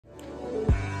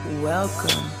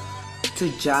Welcome to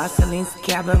Jocelyn's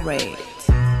Cabaret.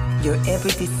 Your every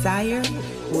desire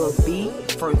will be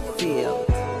fulfilled.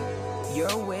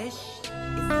 Your wish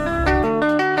is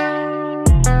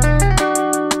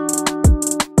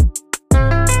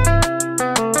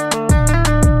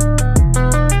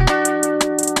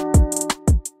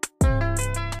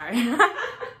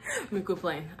Let me quit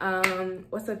playing.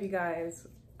 What's up, you guys?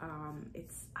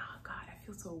 It's oh god, I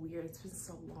feel so weird. It's been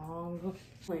so long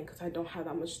because I don't have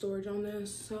that much storage on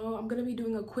this. So I'm gonna be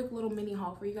doing a quick little mini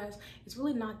haul for you guys. It's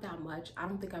really not that much. I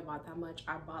don't think I bought that much.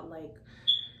 I bought like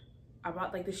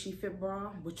the Shein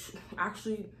bra, which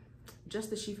actually just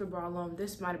the Shein bra alone,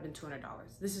 this might have been $200.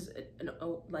 This is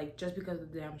like just because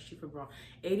of the damn Shein bra.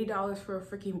 $80 for a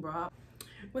freaking bra.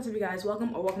 What's up, you guys?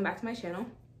 Welcome back to my channel.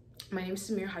 My name is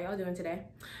Samir. How y'all doing today?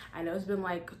 I know it's been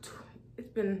like, to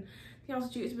be honest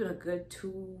with you, it's been a good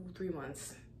 2-3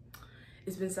 months.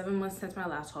 It's been 7 months since my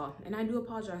last haul, and I do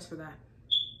apologize for that.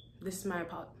 This is my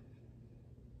apology.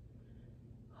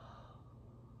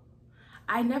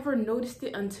 I never noticed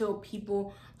it until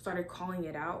people started calling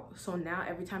it out. So now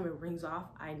every time it rings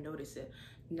off, I notice it.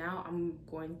 Now I'm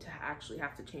going to actually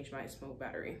have to change my smoke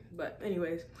battery. But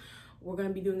anyways, we're gonna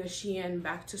be doing a Shein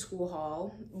back to school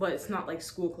haul, but it's not like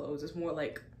school clothes. It's more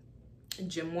like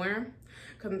gym wear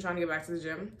because I'm trying to get back to the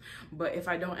gym. But if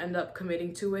I don't end up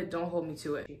committing to it, don't hold me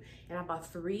to it. And I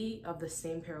bought 3 of the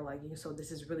same pair of leggings, so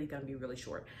this is really gonna be really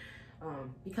short.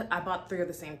 Because I bought 3 of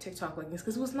the same TikTok leggings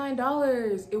because it was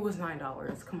 $9. It was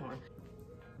 $9. Come on.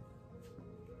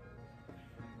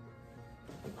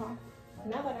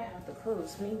 Now that I have the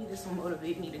clothes, maybe this will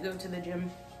motivate me to go to the gym.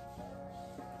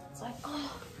 It's like,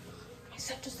 oh, my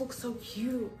set just looks so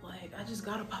cute. Like, I just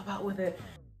gotta pop out with it.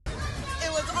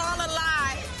 It was all a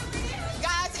lie.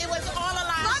 Guys, it was all a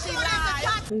lie. She lied.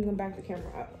 Let me go back the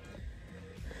camera up.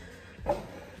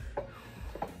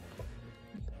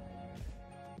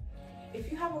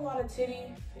 If you have a lot of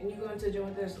titty and you go into the gym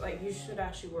with this, like, you should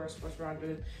actually wear a sports bra under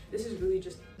this. This is really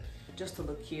just to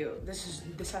look cute.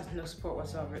 This has no support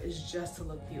whatsoever. It's just to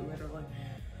look cute, literally.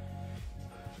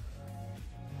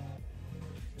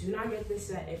 Do not get this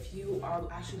set if you are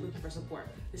actually looking for support.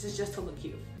 This is just to look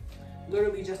cute.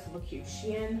 Literally just to look cute.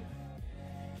 Shein,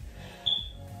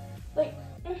 like,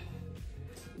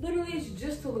 literally it's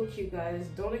just to look cute, guys.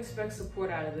 Don't expect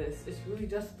support out of this. It's really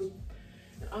just to,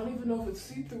 I don't even know if it's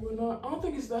see-through or not. I don't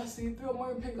think it's that see-through. I'm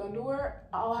wearing pink underwear.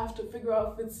 I'll have to figure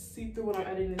out if it's see-through when I'm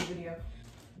editing this video.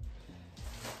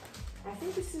 I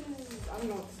think this is, I don't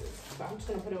know what this is, but I'm just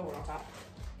gonna put it over on top.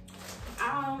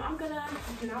 I'm gonna,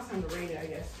 now it's time to rate it, I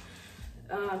guess.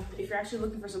 If you're actually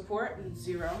looking for support,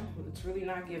 0. It's really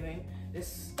not giving.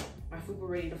 My fupa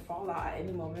ready to fall out at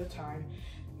any moment of time.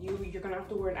 You're gonna have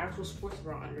to wear an actual sports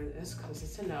bra under this because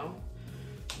it's a no.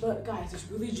 But guys, it's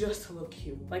really just to look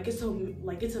cute. Like it's a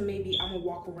maybe I'm gonna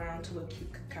walk around to look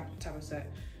cute type of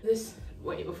set.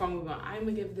 Wait, before I move on, I'm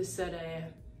gonna give this set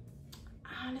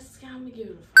honestly, I'm gonna give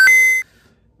it a 5.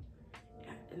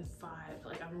 Yeah, and 5.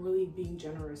 Like, I'm really being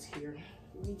generous here.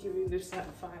 Me giving this set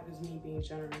a 5 is me being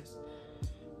generous.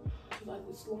 I like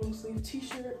this long sleeve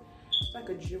t-shirt. It's like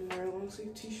a gym wear long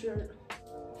sleeve t-shirt.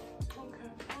 Okay,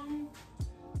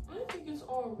 I think it's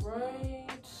alright.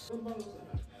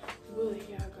 But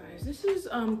yeah, guys, this is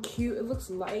cute. It looks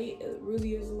light. It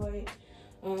really is light.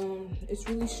 It's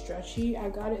really stretchy. I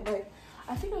got it like,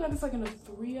 I think I got this like in a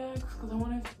 3X because I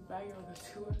wanted to bag it like a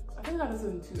 2X. I think I got this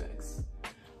in a 2X.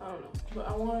 I don't know, but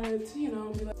I wanted to, you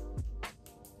know, be like.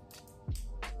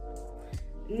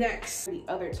 Next, the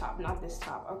other top, not this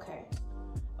top. Okay.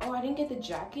 Oh, I didn't get the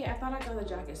jacket. I thought I got the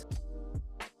jacket.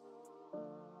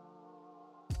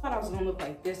 I thought I was gonna look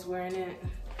like this wearing it.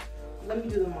 Let me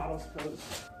do the model's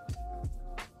pose.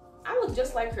 I look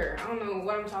just like her. I don't know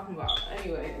what I'm talking about.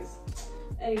 Anyways,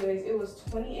 it was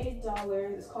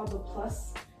 $28. It's called the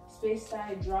Plus Space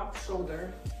Thigh Drop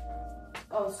Shoulder.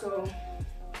 Oh, so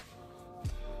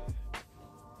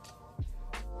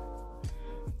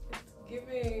it's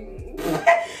giving.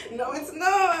 No, it's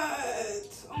not.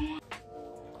 Oh.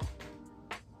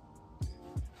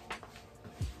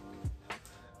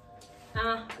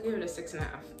 I'll give it a 6.5.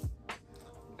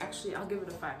 Actually, I'll give it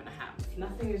a 5.5.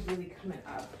 Nothing is really coming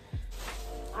up.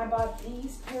 I bought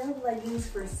these pair of leggings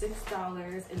for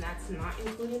 $6, and that's not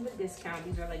including the discount.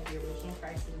 These are like the original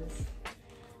prices.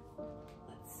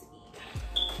 Let's see.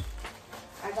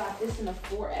 I got this in a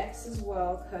 4X as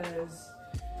well, because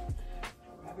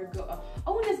I'd rather go up.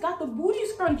 Oh, and it's got the booty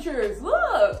scrunchers.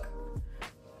 Look!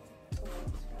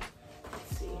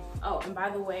 Let's see. Oh, and by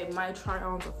the way, my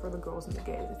try-ons are for the girls and the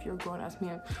gays. If you're a grown-ass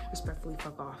man, respectfully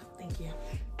fuck off. Thank you.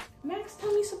 Max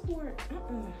tummy support.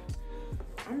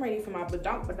 I'm ready for my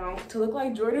badonk to look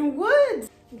like Jordan Woods.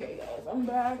 Okay guys, I'm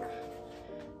back.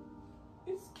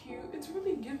 It's cute. It's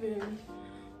really giving.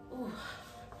 Ooh.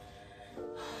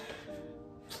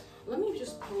 Let me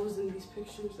just pose in these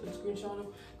pictures and screenshot them,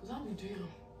 because I'll be damn.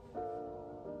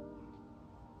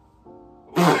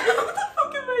 What the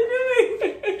fuck am I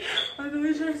doing? I'm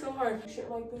really trying so hard. Shit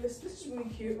like this. This is really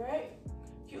cute, right?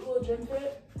 Cute little gym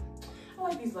fit. I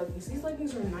like these leggings. These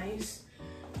leggings are nice.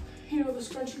 You know, the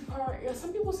scrunchy part. Yeah,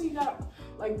 some people say you gotta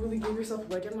like really give yourself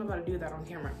a leg. I'm not about to do that on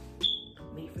camera.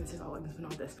 Wait for this all leggings and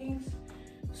all this.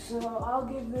 So I'll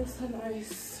give this a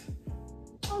nice,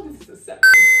 I'll give this a 7.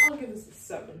 I'll give this a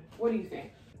 7. What do you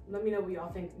think? Let me know what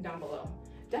y'all think down below.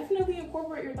 Definitely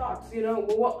incorporate your thoughts, you know.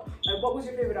 What was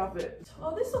your favorite outfit?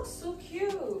 Oh, this looks so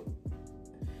cute.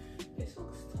 This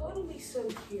looks totally so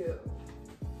cute.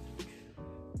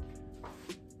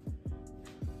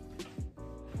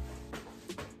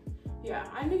 Yeah,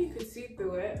 I knew you could see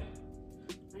through it.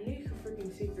 I knew you could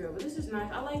freaking see through it, but this is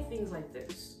nice. I like things like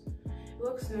this. It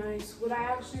looks nice. Would I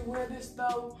actually wear this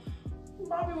though?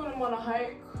 Probably when I'm on a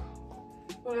hike.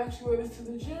 Would I actually wear this to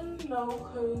the gym? No,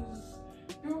 because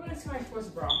you're gonna see my sports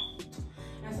bra.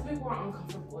 And some people are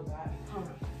uncomfortable with that.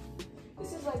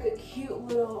 This is like a cute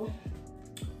little,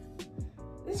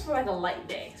 this is for like a light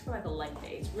day. It's for like a light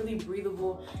day. It's really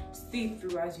breathable,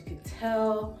 see-through as you can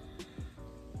tell.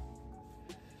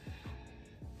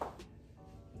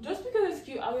 Just because it's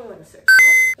cute, I'll give it like a 6.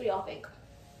 What do y'all think?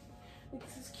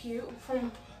 This is cute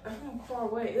from far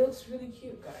away. It looks really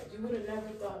cute, guys. You would have never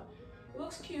thought. It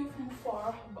looks cute from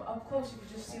afar, but up close you can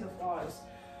just see the flaws.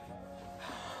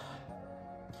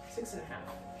 6.5.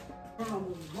 Now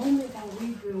the moment that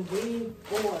we've been waiting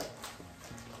for,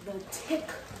 the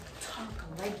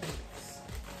TikTok leggings.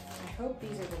 I hope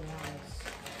these are the ones.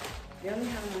 They only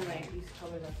have them in like these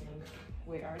colors, I think.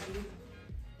 Wait, are these?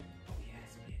 Oh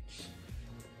yes, bitch.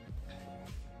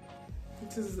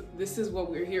 This is what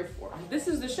we're here for. This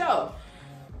is the show.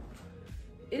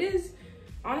 It is.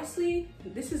 Honestly,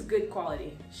 this is good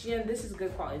quality. Shein, this is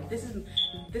good quality.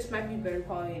 This might be better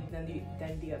quality than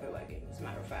the other leggings, as a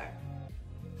matter of fact.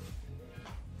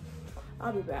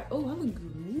 I'll be back. Oh, I look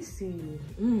greasy.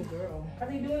 Girl. Are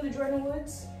they doing the Jordan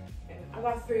Woods? I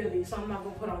got 3 of these, so I'm not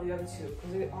gonna put on the other 2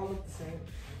 because they all look the same.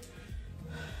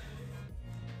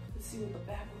 Let's see what the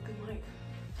back looking like.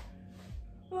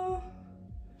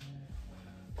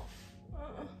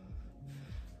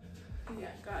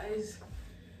 Yeah, guys.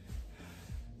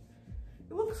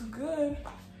 It looks good.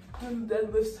 Doing the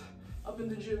deadlifts up in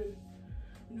the gym.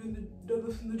 Doing the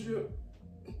deadlifts in the gym.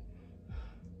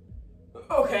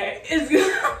 Okay, it's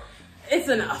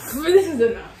enough. This is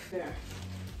enough. There.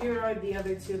 Here are the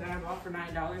other 2 that I bought for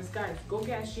 $9. Guys, go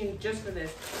get Shein just for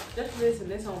this. Just for this and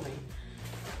this only.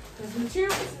 Because the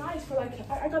material is nice for like,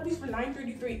 I got these for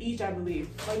 $9.33 each, I believe.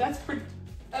 Like that's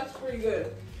pretty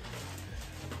good.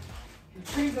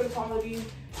 Pretty good quality.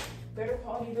 Better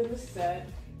quality than the set.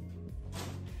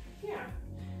 Yeah,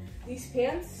 these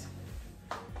pants,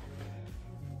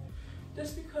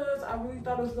 just because I really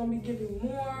thought it was gonna be giving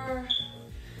more.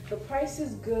 The price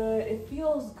is good, it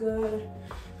feels good.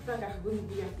 I feel like I could really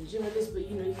be at the gym with this, but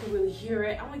you know, you can really hear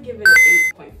it. I'm gonna give it an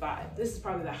 8.5. This is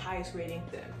probably the highest rating.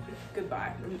 Then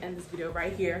goodbye. Let me end this video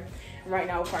right here, right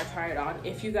now before I try it on.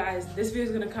 If you guys, this video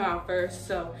is gonna come out first,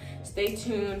 so stay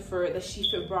tuned for the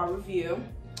Shein bra review.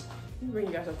 Let me bring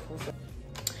you guys up closer.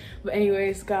 But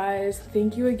anyways, guys,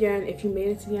 thank you again. If you made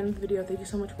it to the end of the video, thank you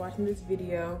so much for watching this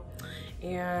video.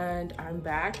 And I'm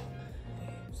back.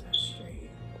 It's not straight.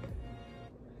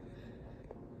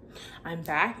 I'm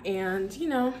back, and you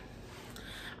know,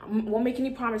 I won't make any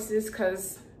promises,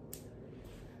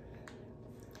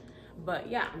 but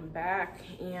yeah, I'm back,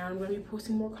 and I'm gonna be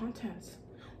posting more content,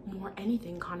 more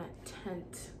anything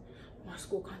content, more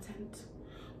school content,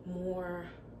 more,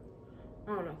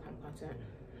 I don't know, kind of content.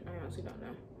 I honestly don't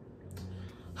know.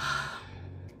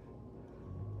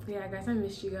 Yeah, guys, I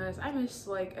missed you guys. I missed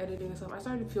like editing and stuff. I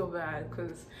started to feel bad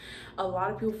because a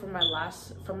lot of people from my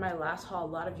last haul, a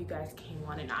lot of you guys came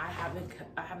on, and I haven't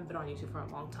been on YouTube for a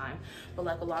long time, but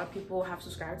like a lot of people have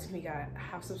subscribed to me, and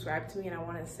I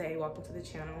want to say welcome to the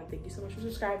channel. Thank you so much for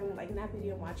subscribing, liking that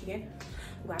video, and watching it.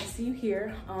 I'm glad to see you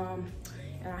here.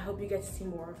 And I hope you get to see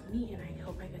more of me, and I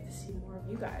hope I get to see more of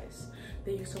you guys.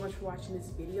 Thank you so much for watching this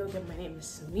video. Again, my name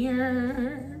is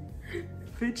Samir.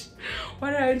 Bitch, why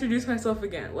did I introduce myself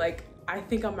again? Like, I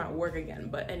think I'm at work again,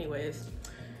 but anyways.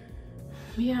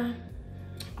 Yeah,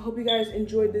 I hope you guys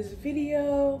enjoyed this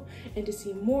video, and to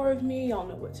see more of me, y'all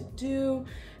know what to do.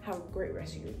 Have a great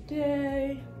rest of your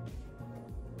day,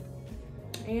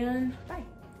 and bye.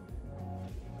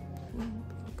 What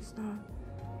the fuck is that?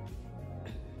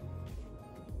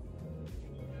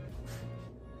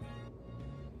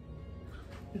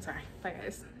 I'm sorry. Bye,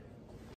 guys.